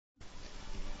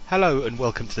Hello and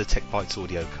welcome to the TechBytes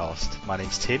audiocast. My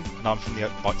name's Tim and I'm from the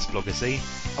Bytes blogazine,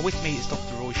 and with me is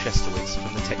Dr. Roy Shestowitz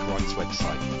from the TechBytes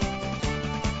website.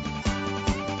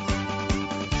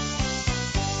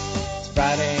 It's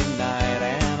Friday night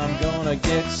and I'm gonna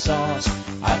get sauce.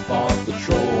 I fought the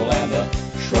troll and the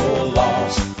troll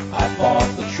lost. I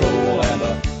fought the troll and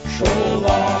the troll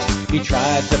lost. He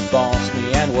tried to boss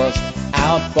me and was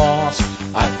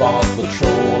outbossed. I fought the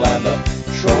troll and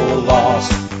the troll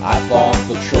lost. I fought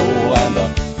the troll and the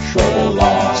troll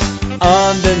lost.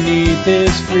 Underneath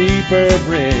his creeper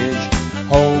bridge,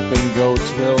 hoping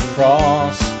goats will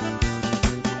cross.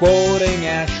 Quoting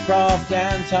Ashcroft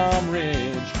and Tom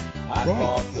Ridge. Right,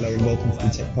 hello and welcome to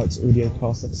the TechBytes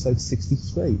audiocast episode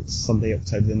 63. It's Sunday,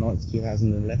 October the 9th,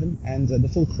 2011, and the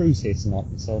full crew's here tonight,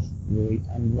 myself, Roy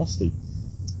and Rusty.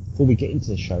 Before we get into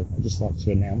the show, I'd just like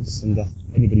to announce, and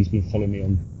anybody who's been following me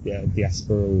on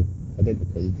Diaspora, or I don't know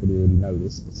if you probably already know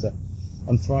this, but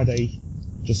on Friday,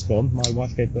 just gone, my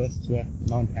wife gave birth to a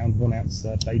 9-pound, 1-ounce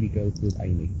baby girl called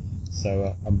Amy.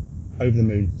 So I'm over the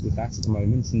moon with that at the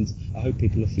moment, and I hope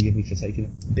people will forgive me for taking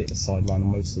a bit of a sideline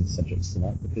on most of the subjects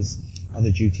tonight, because other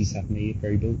duties have me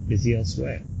very busy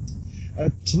elsewhere.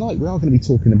 Tonight we are going to be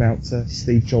talking about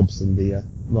Steve Jobs and the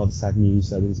rather sad news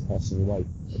that he's passing away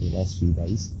over the last few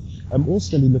days. I'm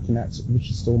also going to be looking at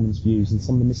Richard Stallman's views and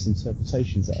some of the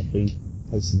misinterpretations that have been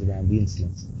posted around the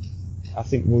internet. I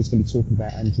think Roy's going to be talking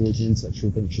about Android and Intellectual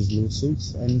Ventures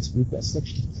lawsuits, and we've got a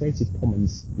selection of Creative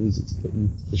Commons music to put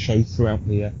in the show throughout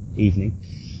the evening,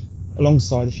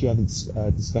 alongside a few other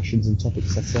discussions and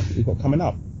topics that we've got coming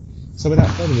up. So without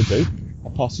further ado,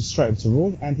 I'll pass you straight over to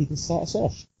Roy, and he can start us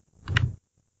off.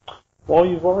 Well,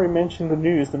 you've already mentioned the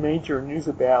news, the major news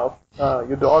about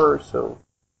your daughter, so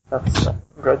that's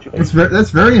congratulations.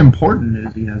 That's very important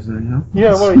news, he has there, you know?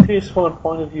 Yeah, well, it is from the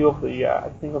point of view of the, I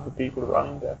think of the people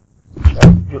running the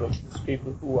show. These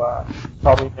people who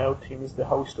probably know Tim is the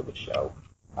host of the show.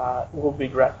 Will be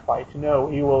gratified to know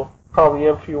he will probably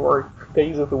have fewer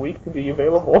days of the week to be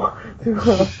available.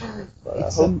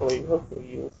 But hopefully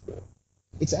you'll still.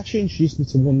 It's actually introduced me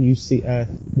to one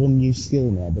new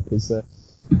skill now, because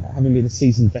having been a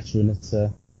seasoned veteran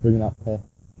at bringing up a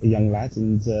young lad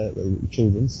and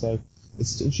children, so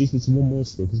it's introduced me to one more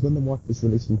skill, because when the wife was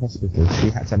released from hospital, she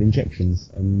had to have injections,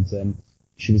 and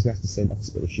she was left to stay in the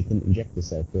hospital if she couldn't inject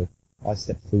herself. But I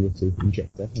stepped forward to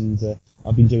inject her, and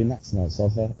I've been doing that tonight, so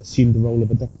I've assumed the role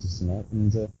of a doctor tonight,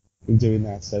 and been doing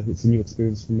that, so it's a new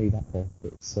experience for me, that part.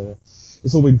 But it's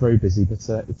all been very busy, but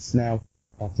it's now,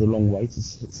 after a long wait,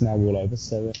 it's now all over,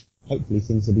 so hopefully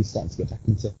things will be starting to get back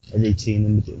into a routine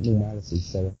and a bit of normality.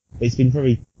 So it's been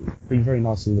very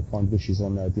nice, all the kind wishes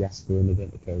on Diaspora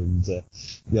and the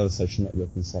other social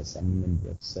networking sites that I'm a member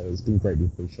of. So it's been greatly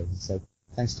appreciated. So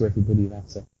thanks to everybody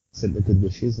that sent the good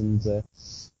wishes, and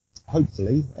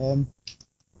hopefully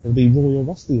it'll be Roy or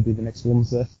Rusty will be the next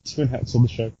ones to announce on the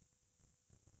show.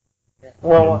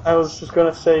 Well, I was just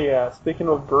going to say, speaking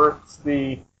of births,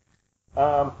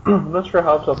 I'm not sure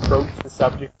how to approach the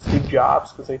subject of Steve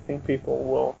Jobs, because I think people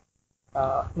will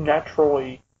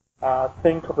naturally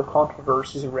think of the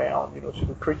controversies around, should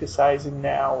we criticize him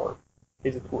now, or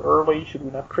is it too early? Should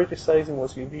we not criticize him?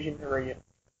 Was he a visionary?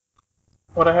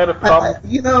 When I had a problem...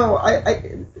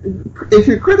 if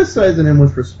you're criticizing him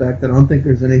with respect, I don't think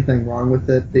there's anything wrong with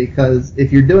it, because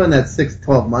if you're doing that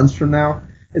 6-12 months from now,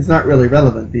 it's not really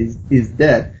relevant. He's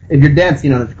dead. If you're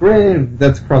dancing on his grave,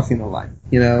 that's crossing the line,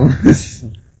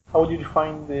 How would you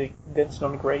define the dancing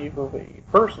on the grave of a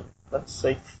person? Let's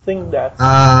say thing that's...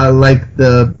 like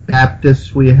the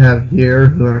Baptists we have here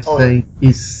who are saying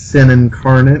he's sin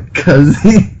incarnate because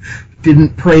he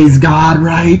didn't praise God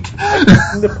right. I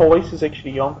think the police is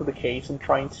actually onto the case and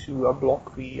trying to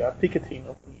block the picketing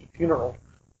of the funeral.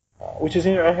 Which is,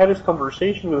 I had this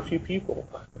conversation with a few people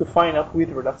to find out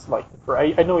whether that's like,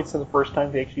 I know it's not the first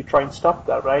time they actually try and stop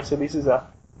that, but I said this is a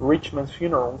rich man's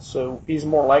funeral, so he's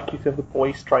more likely to have the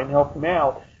police try and help him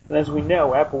out. And as we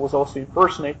know, Apple was also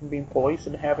impersonating being police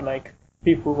and having like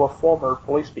people who are former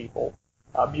police people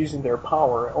abusing their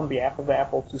power on behalf of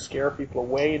Apple to scare people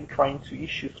away and trying to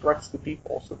issue threats to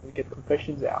people so they get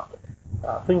confessions out.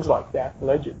 Things like that,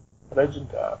 legend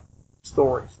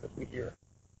stories that we hear.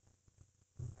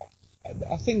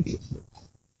 I think,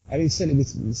 certainly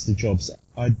with Mr. Jobs,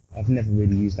 I've never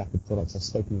really used Apple products. I've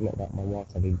spoken a lot about my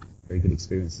wife having very good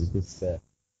experiences with the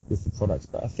products,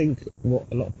 but I think what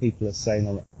a lot of people are saying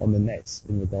on the net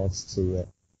in regards to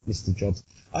Mr. Jobs,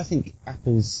 I think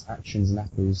Apple's actions and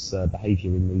Apple's behaviour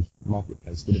in the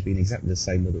marketplace would have been exactly the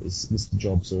same whether it was Mr.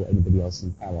 Jobs or anybody else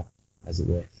in power, as it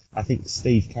were. I think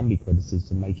Steve can be credited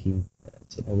for making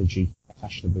technology a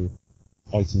fashionable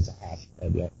item to have,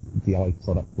 the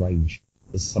iProduct range.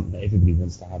 as something that everybody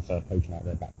wants to have poking out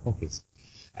their back pockets.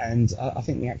 And I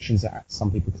think the actions that some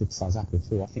people criticise Apple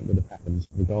for, I think would have happened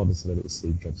regardless of whether it was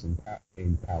Steve Jobs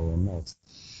in power or not.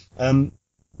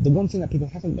 The one thing that people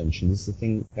haven't mentioned is the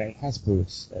thing that it has brought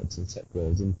to the tech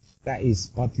world, and that is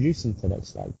by producing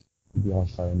products like the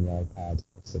iPhone, the iPad,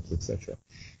 etc.,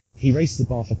 he raised the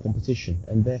bar for competition,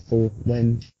 and therefore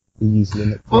when we use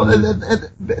Linux...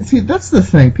 Well, see, that's the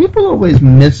thing. People always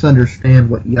misunderstand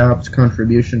what Jobs'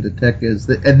 contribution to tech is.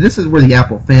 And this is where the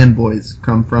Apple fanboys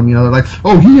come from. You know, they're like,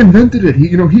 "Oh, he invented it. He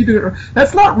did it."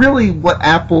 That's not really what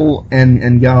Apple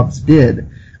and Jobs did.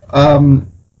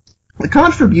 The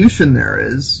contribution there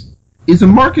is a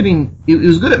marketing. It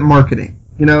was good at marketing.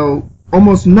 You know,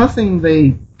 almost nothing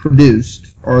they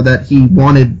produced or that he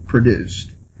wanted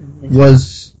produced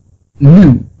was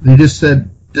new. They just said,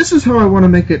 "This is how I want to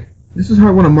make it. This is how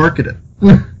I want to market it."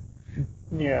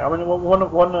 Yeah, I mean,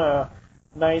 one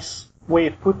nice way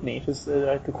of putting it is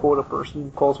to quote a person who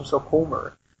calls himself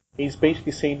Homer. He's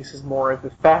basically saying this is more of a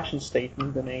fashion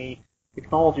statement than a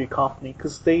technology company,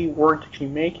 because they weren't actually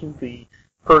making the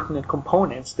pertinent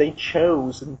components. They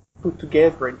chose and put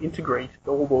together and integrated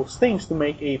all those things to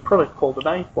make a product called an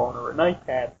iPhone or an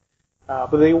iPad,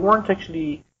 but they weren't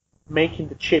actually making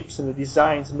the chips and the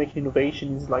designs and making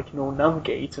innovations like,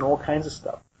 navigates and all kinds of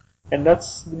stuff. And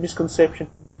that's the misconception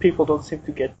people don't seem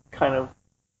to get kind of,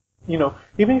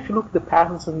 even if you look at the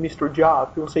patents of Mr.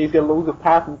 Jobs, people say he's got loads of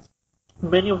patents.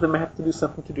 Many of them have to do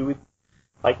something to do with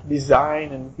like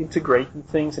design and integrating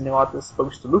things and what they're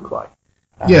supposed to look like.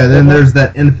 Then there's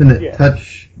that infinite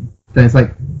touch thing. It's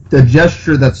like the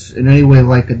gesture that's in any way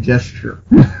like a gesture.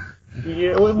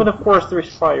 Yeah, but of course there is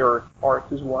fire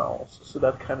art as well, so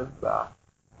that kind of...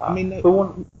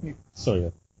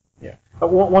 Sorry. Yeah.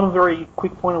 One very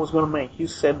quick point I was going to make. You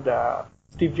said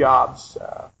Steve Jobs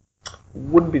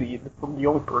wouldn't be the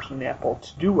only person in Apple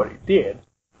to do what he did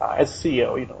as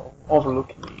CEO,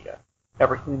 overlooking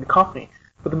everything in the company.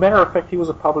 But the matter of fact, he was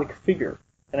a public figure.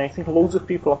 And I think loads of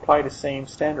people apply the same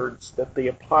standards that they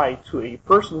apply to a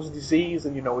person who's diseased,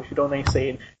 and if you don't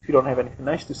have anything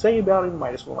nice to say about him, you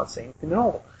might as well not say anything at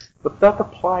all. But that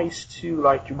applies to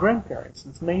like your grandparents,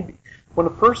 and maybe when a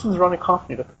person's running a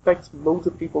company that affects loads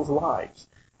of people's lives,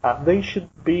 they should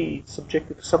be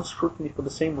subjected to some scrutiny for the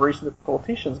same reason that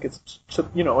politicians get,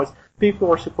 as people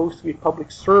who are supposed to be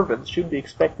public servants should be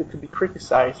expected to be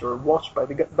criticized or watched by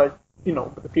the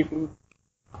people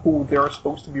who they are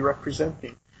supposed to be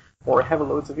representing or have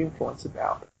loads of influence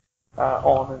about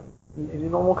on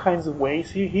in all kinds of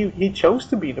ways. He chose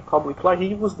to be in the public light.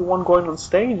 He was the one going on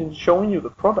stage and showing you the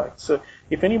product. So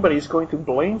if anybody is going to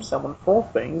blame someone for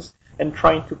things and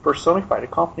trying to personify the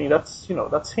company, that's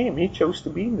him. He chose to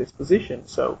be in this position.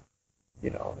 So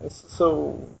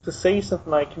so to say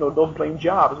something like don't blame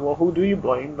Jobs, well, who do you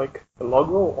blame? Like the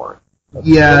logo or?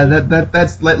 Yeah,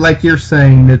 that's like you're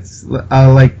saying. It's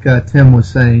like Tim was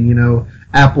saying.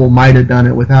 Apple might have done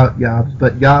it without Jobs,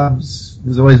 but Jobs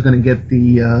was always going to get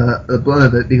the brunt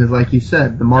of it because, like you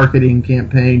said, the marketing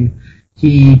campaign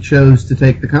he chose to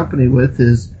take the company with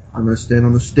is, I'm going to stand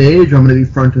on the stage, I'm going to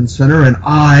be front and center, and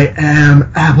I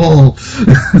am Apple.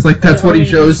 It's like that's what he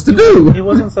chose to do. He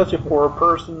wasn't such a poor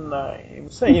person.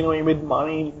 He made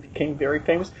money, he became very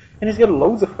famous, and he's got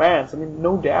loads of fans. I mean,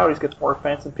 no doubt he's got more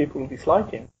fans than people who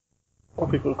dislike him or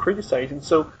people who criticize him.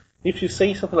 So if you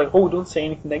say something like, "Oh, don't say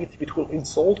anything negative, it will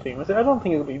insult him," I say, I don't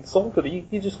think he'll be insulted.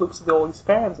 He just looks at all his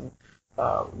fans, and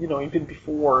even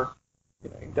before he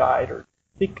died, or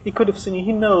he could have seen.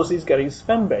 He knows he's got his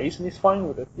fan base, and he's fine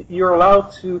with it. You're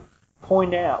allowed to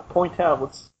point out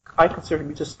what's I consider to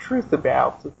be just truth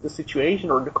about the situation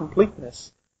or the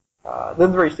completeness.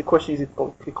 Then there is the question: is it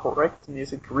politically correct, and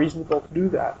is it reasonable to do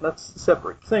that? That's a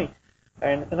separate thing.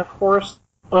 And of course,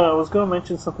 I was going to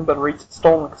mention something about Richard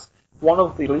Stallman. One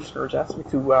of the listeners asked me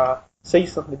to say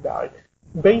something about it.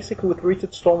 Basically, with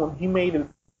Richard Stallman, he made a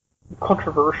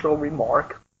controversial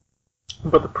remark,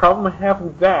 but the problem I have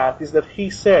with that is that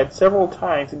he said several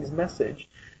times in his message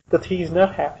that he's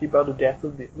not happy about the death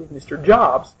of Mr.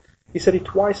 Jobs. He said it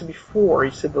twice before. He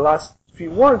said the last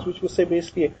few words, which was say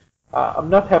basically,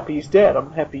 I'm not happy he's dead,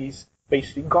 I'm happy he's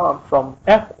basically gone from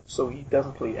Apple, so he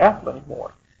doesn't lead Apple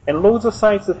anymore. And loads of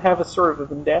sites that have asserted a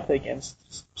vendetta against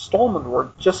Stallman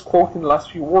were just quoting the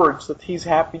last few words that he's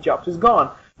happy Jobs is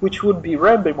gone, which would be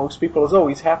read by most people as, oh,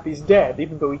 he's happy he's dead,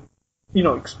 even though he,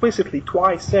 explicitly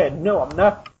twice said, no, I'm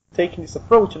not taking this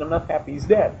approach and I'm not happy he's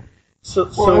dead.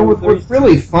 What's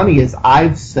really funny is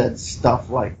I've said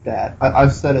stuff like that.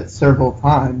 I've said it several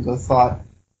times. I thought,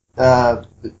 and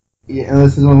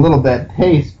this is a little bad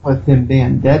taste with him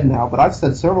being dead now, but I've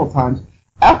said several times,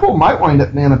 Apple might wind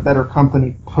up being a better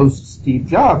company post-Steve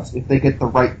Jobs if they get the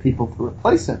right people to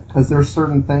replace him, because there are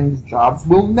certain things Jobs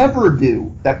will never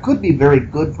do that could be very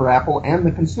good for Apple and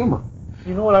the consumer.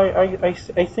 You know what, I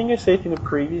think I said in a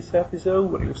previous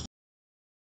episode when it was